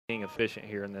being efficient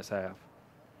here in this half.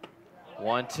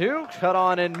 1-2, cut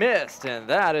on and missed, and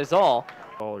that is all.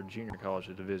 Or junior college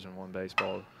of Division I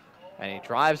baseball. And he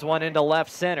drives one into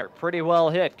left center. Pretty well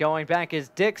hit. Going back is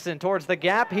Dixon towards the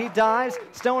gap. He dives.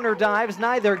 Stoner dives.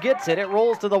 Neither gets it. It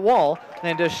rolls to the wall.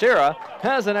 And Teixeira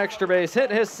has an extra base hit,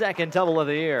 his second double of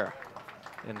the year.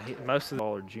 And most of the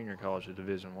or junior college of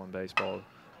Division I baseball.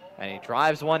 And he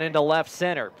drives one into left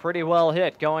center. Pretty well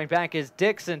hit. Going back is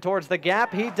Dixon towards the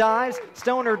gap. He dives.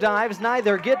 Stoner dives.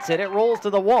 Neither gets it. It rolls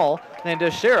to the wall. And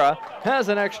Teixeira has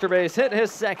an extra base hit,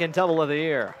 his second double of the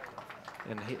year.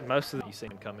 And most of you see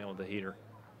him come in with the heater.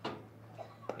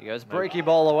 He goes breaky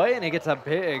ball away, and he gets a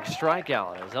big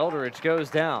strikeout as Eldridge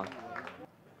goes down.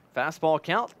 Fastball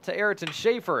count to Ayrton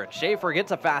Schaefer, and Schaefer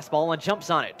gets a fastball and jumps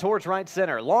on it towards right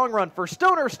center. Long run for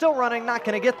Stoner, still running, not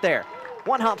going to get there.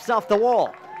 One hops off the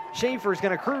wall. Schaefer's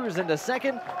going to cruise into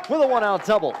second with a one-out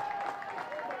double.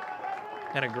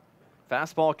 And a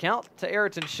fastball count to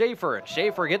Ayrton Schaefer, and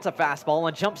Schaefer gets a fastball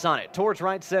and jumps on it towards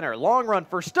right center. Long run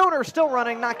for Stoner, still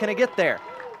running, not going to get there.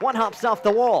 One hops off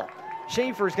the wall.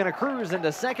 Schaefer's going to cruise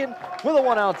into second with a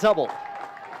one-out double.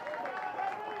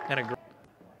 And a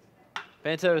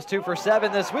Pinto's 2 for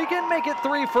 7 this weekend, make it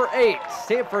 3 for 8.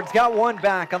 Samford's got one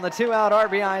back on the 2-out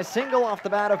RBI single off the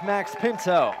bat of Max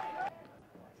Pinto.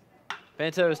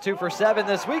 Pinto's 2 for 7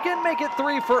 this weekend, make it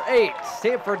 3 for 8.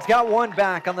 Samford's got one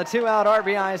back on the 2-out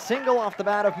RBI single off the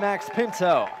bat of Max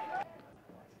Pinto.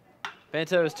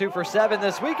 Pinto's 2 for 7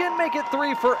 this weekend, make it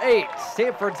 3 for 8.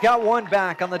 Samford's got one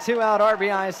back on the 2-out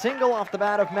RBI single off the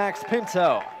bat of Max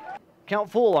Pinto. Count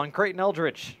full on Creighton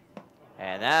Eldridge.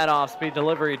 And that off-speed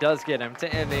delivery does get him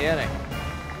to end the inning.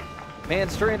 Man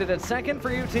stranded at second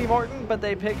for UT Martin, but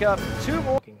they pick up 2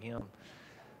 more.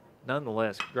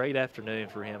 Nonetheless, great afternoon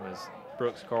for him as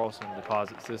Brooks Carlson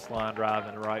deposits this line drive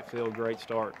into right field. Great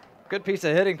start. Good piece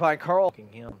of hitting by Carl.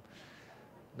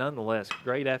 Nonetheless,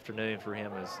 great afternoon for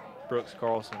him as Brooks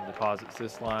Carlson deposits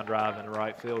this line drive into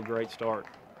right field. Great start.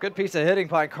 Good piece of hitting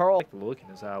by Carl. Looking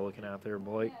his eye, looking out there,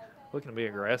 Blake. Looking to be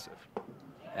aggressive.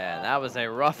 And that was a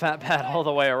rough at-bat all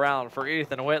the way around for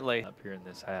Ethan Whitley. Up here in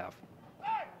this half.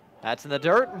 That's in the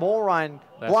dirt. Mulrine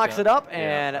blocks it up,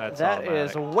 and that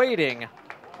is waiting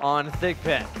on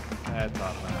Thigpen. That's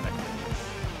automatic.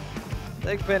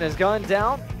 Thigpen has gone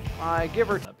down. Up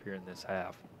here in this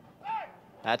half.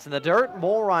 That's in the dirt.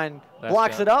 Mulrine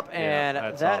blocks it up, and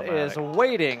that is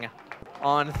waiting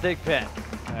on Thigpen.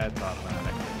 That's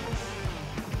automatic.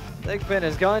 Thigpen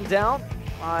has gone down.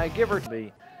 Give or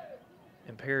be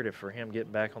imperative for him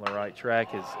getting back on the right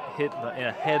track is hitting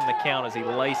ahead in the count as he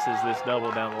laces this double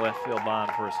down the left field line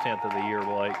for his 10th of the year,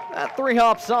 Blake. That 3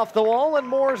 hops off the wall, and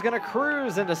Moore's going to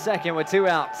cruise into second with 2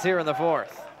 outs here in the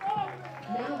 4th.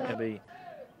 It'll be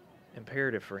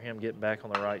imperative for him getting back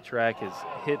on the right track is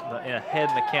hitting ahead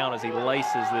in the count as he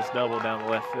laces this double down the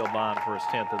left field line for his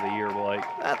 10th of the year, Blake.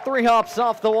 That 3 hops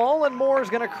off the wall, and Moore's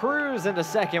going to cruise into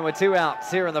second with 2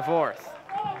 outs here in the 4th.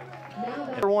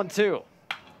 1-2.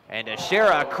 And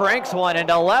Teixeira cranks one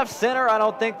into left center. I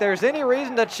don't think there's any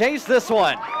reason to chase this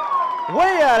one.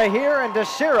 Way out of here, and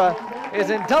Teixeira is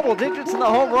in double digits in the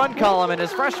home run column in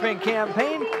his freshman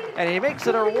campaign, and he makes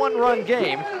it a 1-run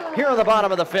game here in the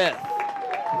bottom of the 5th.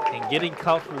 And getting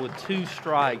comfortable with 2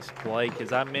 strikes, Blake.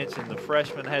 As I mentioned, the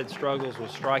freshman had struggles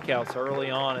with strikeouts early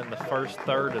on in the first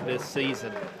third of this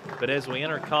season. But as we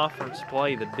enter conference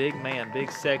play, the big man,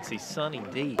 big sexy Sonny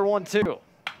D. 1-2.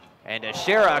 And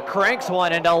Teixeira cranks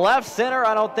one into left center.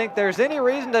 I don't think there's any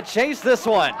reason to chase this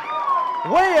one.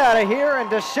 Way out of here, and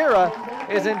Teixeira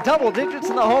is in double digits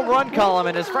in the home run column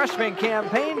in his freshman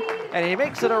campaign, and he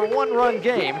makes it a 1-run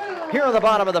game here in the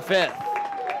bottom of the 5th.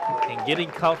 And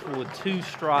getting comfortable with 2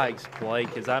 strikes,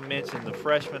 Blake. As I mentioned, the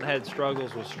freshman had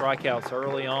struggles with strikeouts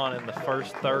early on in the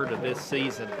first third of this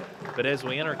season. But as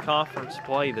we enter conference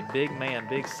play, the big man,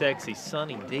 big sexy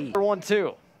Sonny D.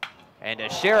 1-2. And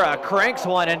Teixeira cranks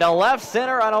one into left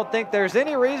center. I don't think there's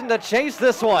any reason to chase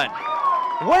this one.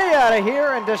 Way out of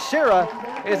here, and Teixeira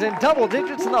is in double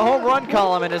digits in the home run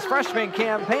column in his freshman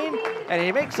campaign, and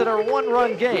he makes it a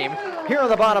 1-run game here in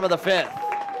the bottom of the 5th.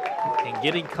 And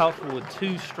getting comfortable with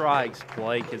 2 strikes,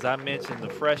 Blake. As I mentioned, the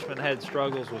freshman had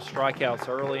struggles with strikeouts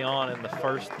early on in the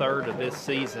first third of this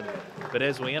season. But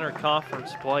as we enter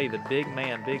conference play, the big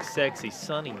man, big sexy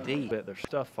Sonny D. Their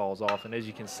stuff falls off, and as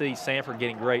you can see, Samford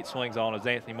getting great swings on as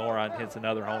Anthony Morine hits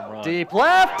another home run. Deep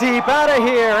left, deep out of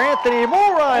here. Anthony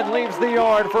Morine leaves the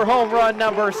yard for home run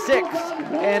number 6.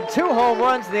 And 2 home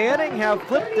runs in the inning have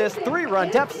flipped this 3-run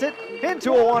deficit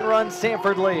into a 1-run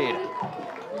Samford lead.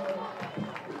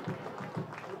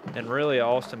 And really,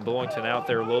 Austin Bullington out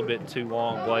there a little bit too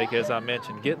long, Blake. As I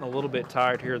mentioned, getting a little bit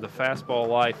tired here. The fastball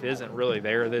life isn't really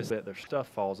there. Their stuff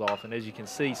falls off. And as you can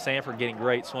see, Samford getting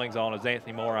great swings on as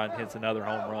Anthony Morine hits another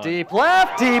home run. Deep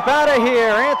left, deep out of here.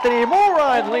 Anthony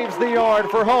Morine leaves the yard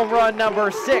for home run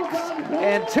number 6.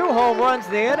 And 2 home runs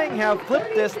in the inning have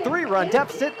flipped this 3-run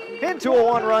deficit into a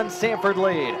 1-run Samford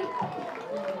lead.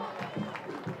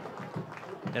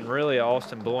 And really,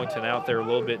 Austin Bullington out there a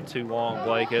little bit too long,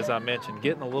 Blake. As I mentioned,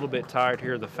 getting a little bit tired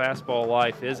here. The fastball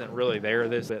life isn't really there.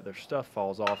 Their stuff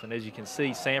falls off. And as you can see,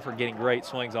 Samford getting great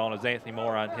swings on as Anthony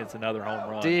Morine hits another home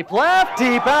run. Deep left,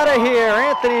 deep out of here.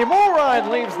 Anthony Morine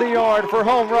leaves the yard for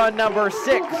home run number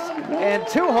 6. And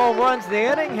 2 home runs in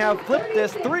the inning have flipped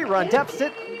this 3-run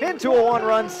deficit into a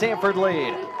 1-run Samford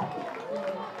lead.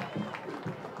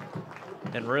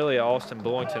 And really, Austin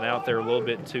Bullington out there a little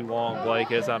bit too long,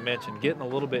 Blake. As I mentioned, getting a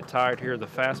little bit tired here. The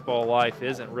fastball life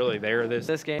isn't really there.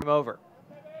 This game over.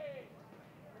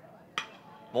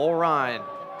 Morine.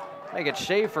 Make it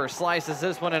Schaefer slices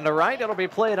this one into right. It'll be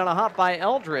played on a hop by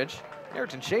Eldridge.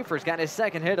 Ayrton Schaefer's got his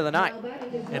 2nd hit of the night.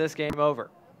 And this game over.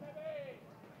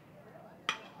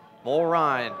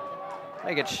 Morine.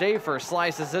 Make it Schaefer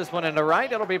slices this one into right.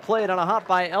 It'll be played on a hop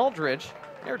by Eldridge.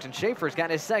 Ayrton Schaefer's got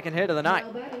his 2nd hit of the night.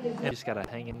 And just got to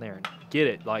hang in there and get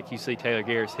it like you see Taylor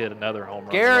Garris hit another home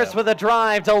run. Garris with a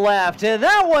drive to left, and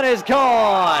that one is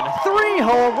gone. 3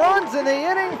 home runs in the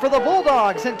inning for the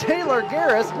Bulldogs, and Taylor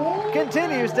Garris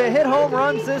continues to hit home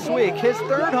runs this week. His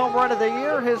 3rd home run of the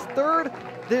year, his 3rd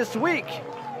this week.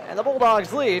 And the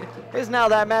Bulldogs' lead is now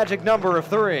that magic number of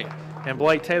 3. And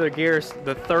Blake, Taylor Garris,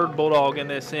 the 3rd Bulldog in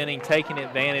this inning, taking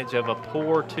advantage of a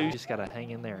poor 2. Just got to hang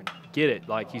in there and get it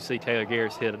like you see Taylor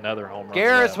Garris hit another home run.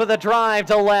 Garris with a drive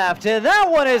to left, and that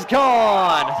one is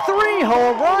gone. 3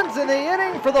 home runs in the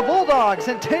inning for the Bulldogs,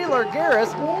 and Taylor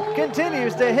Garris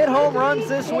continues to hit home runs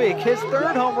this week. His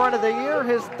 3rd home run of the year,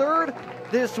 his 3rd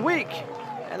this week.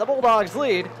 And the Bulldogs'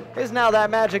 lead is now that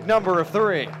magic number of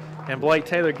 3. And Blake,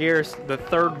 Taylor Garris, the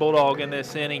 3rd Bulldog in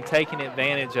this inning, taking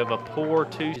advantage of a poor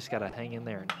 2. Just got to hang in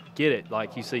there and get it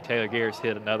like you see Taylor Garris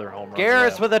hit another home run.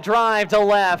 Garris with a drive to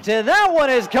left, and that one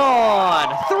is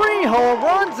gone. 3 home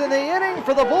runs in the inning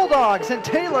for the Bulldogs, and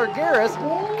Taylor Garris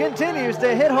continues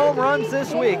to hit home runs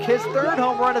this week. His 3rd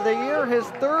home run of the year, his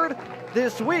 3rd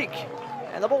this week.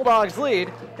 And the Bulldogs'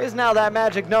 lead is now that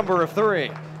magic number of 3.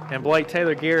 And Blake,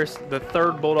 Taylor Garris, the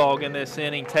 3rd Bulldog in this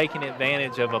inning, taking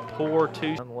advantage of a poor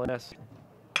 2. Unless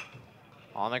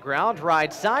on the ground,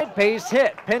 right side, base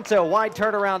hit. Pinto wide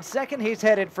turnaround 2nd. He's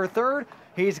headed for 3rd.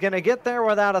 He's going to get there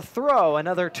without a throw.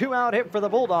 Another 2-out hit for the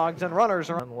Bulldogs, and runners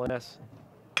are unless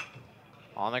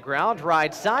on the ground,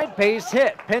 right side, base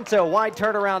hit. Pinto wide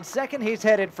turnaround 2nd. He's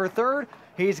headed for 3rd.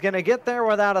 He's going to get there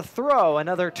without a throw.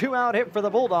 Another 2-out hit for the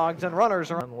Bulldogs, and runners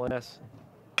are unless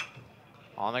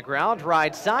on the ground,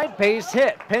 right side, base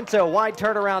hit. Pinto wide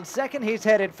turnaround 2nd. He's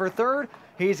headed for 3rd.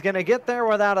 He's going to get there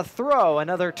without a throw.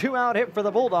 Another 2-out hit for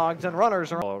the Bulldogs, and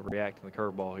runners are reacting to the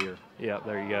curveball here. Yeah,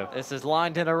 there you go. This is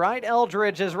lined into right.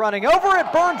 Eldridge is running over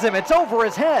it, burns him. It's over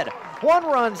his head. 1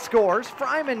 run scores.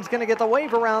 Fryman's going to get the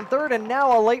wave around 3rd, and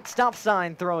now a late stop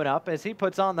sign thrown up as he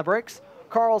puts on the bricks.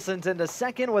 Carlson's into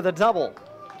 2nd with a double.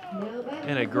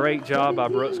 And a great job by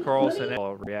Brooks Carlson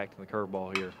reacting to the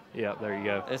curveball here. Yeah, there you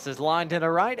go. This is lined into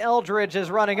right. Eldridge is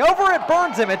running over it,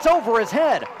 burns him. It's over his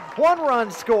head. 1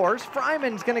 run scores.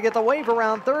 Fryman's going to get the wave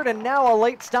around 3rd, and now a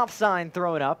late stop sign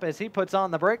thrown up as he puts on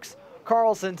the bricks.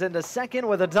 Carlson's into 2nd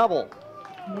with a double.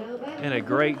 And a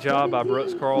great job by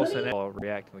Brooks Carlson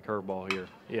reacting to the curveball here.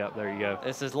 Yeah, there you go.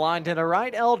 This is lined into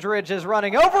right. Eldridge is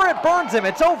running over it, burns him.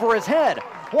 It's over his head.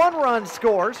 1 run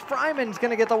scores. Fryman's going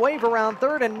to get the wave around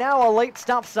 3rd, and now a late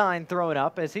stop sign thrown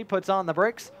up as he puts on the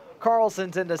bricks.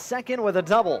 Carlson's into 2nd with a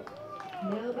double.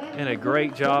 And a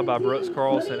great job by Brooks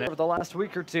Carlson. Over the last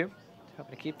week or 2,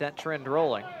 hoping to keep that trend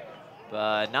rolling.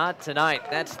 But not tonight.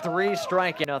 That's 3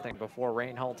 striking nothing before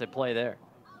rain halted play there.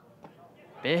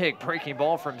 Big breaking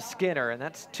ball from Skinner, and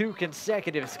that's 2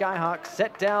 consecutive Skyhawks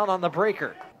set down on the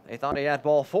breaker. They thought he had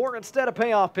ball 4. Instead, a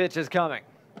payoff pitch is coming.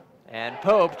 And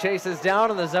Pope chases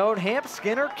down in the zone. Hamp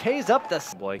Skinner K's up the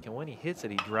Blake, and when he hits it,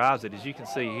 he drives it, as you can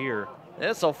see here.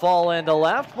 This will fall into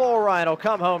left. Bullrine will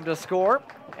come home to score.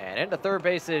 And into 3rd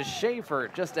base is Schaefer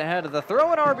just ahead of the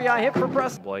throw. An RBI hit for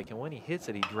Preston. Blake, and when he hits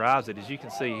it, he drives it, as you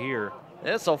can see here.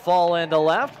 This will fall into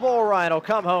left. Bullrine will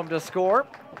come home to score.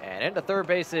 And into 3rd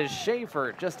base is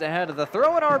Schaefer just ahead of the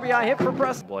throw. An RBI hit for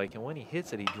Preston. Blake, and when he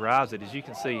hits it, he drives it, as you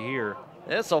can see here.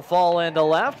 This will fall into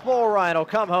left. Bullrine will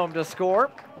come home to score.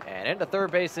 And into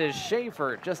 3rd base is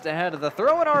Schaefer just ahead of the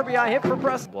throw. An RBI hit for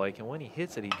Preston. Blake, and when he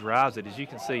hits it, he drives it, as you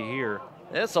can see here.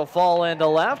 This will fall into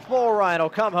left. Bullrine will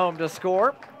come home to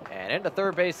score. And into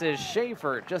third base is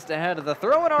Schaefer, just ahead of the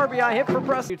throw. An RBI hit for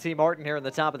Preston. UT Martin here in the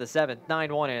top of the seventh,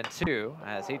 9-1-2,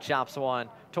 as he chops one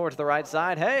towards the right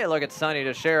side. Hey, look at Sonny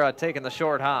Teixeira taking the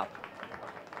short hop.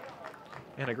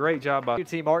 And a great job by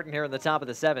UT Martin here in the top of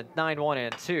the seventh,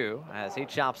 9-1-2, as he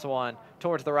chops one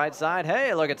towards the right side.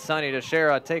 Hey, look at Sonny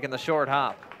Teixeira taking the short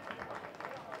hop.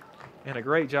 And a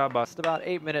great job by just about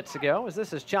 8 minutes ago, as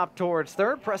this is chopped towards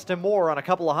third. Preston Moore on a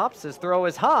couple of hops. His throw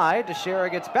is high. Teixeira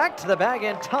gets back to the bag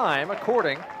in time,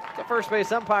 according to first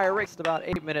base umpire Rick. Just about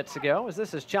 8 minutes ago, as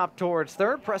this is chopped towards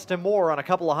third. Preston Moore on a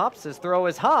couple of hops. His throw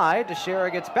is high. Teixeira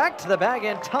gets back to the bag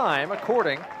in time,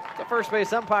 according to first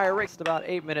base umpire Rick. Just about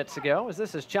 8 minutes ago, as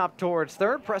this is chopped towards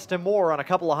third. Preston Moore on a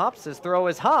couple of hops. His throw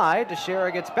is high.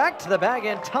 Teixeira gets back to the bag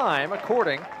in time,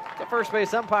 according to first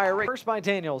base umpire Rick. First by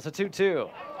Daniels, a 2-2.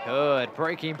 Good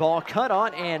breaking ball, cut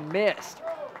on and missed.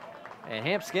 And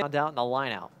Hampskin out in the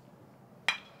lineout.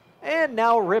 And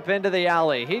now rip into the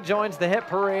alley. He joins the hit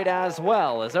parade as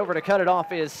well, as over to cut it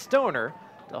off is Stoner.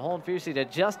 To hold Fusey to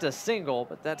just a single,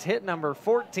 but that's hit number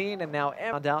 14, and now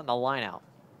out in the lineout.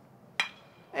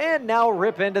 And now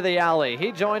rip into the alley.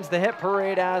 He joins the hit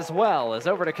parade as well, as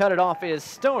over to cut it off is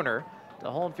Stoner. To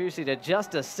hold Fusey to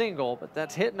just a single, but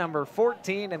that's hit number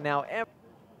 14, and now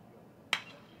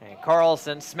and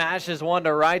Carlson smashes one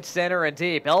to right center and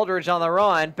deep. Eldridge on the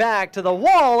run, back to the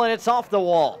wall, and it's off the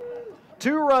wall.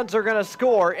 2 runs are going to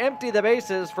score, empty the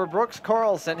bases for Brooks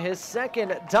Carlson, his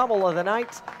second double of the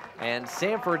night, and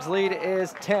Samford's lead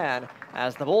is 10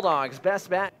 as the Bulldogs' best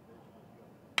bat.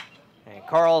 And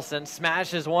Carlson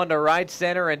smashes one to right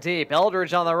center and deep.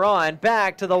 Eldridge on the run,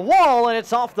 back to the wall, and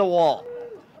it's off the wall.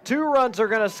 2 runs are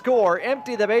going to score,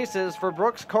 empty the bases for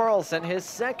Brooks Carlson, his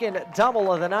second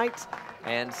double of the night,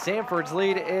 and Samford's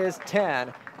lead is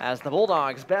 10 as the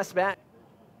Bulldogs' best bat.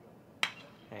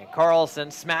 And Carlson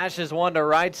smashes one to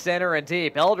right center and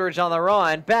deep. Eldridge on the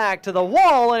run, back to the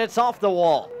wall, and it's off the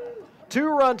wall. 2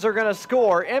 runs are going to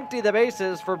score, empty the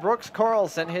bases for Brooks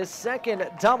Carlson, his second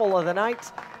double of the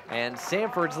night, and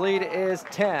Samford's lead is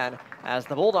 10 as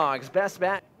the Bulldogs' best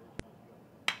bat.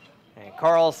 And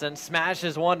Carlson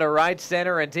smashes one to right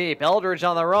center and deep. Eldridge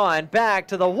on the run, back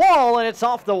to the wall, and it's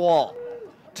off the wall.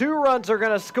 2 runs are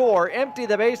going to score, empty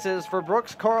the bases for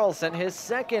Brooks Carlson, his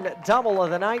second double of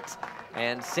the night,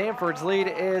 and Samford's lead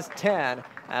is 10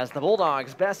 as the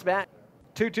Bulldogs' best bat.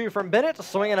 2-2 from Bennett,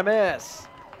 swing and a miss.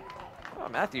 Oh,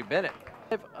 Matthew Bennett.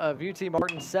 5 of UT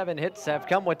Martin's 7 hits have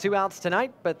come with 2 outs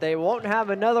tonight, but they won't have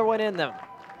another one in them.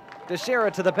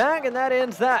 Teixeira to the bag, and that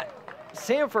ends that.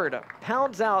 Samford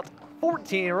pounds out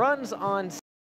 14 runs on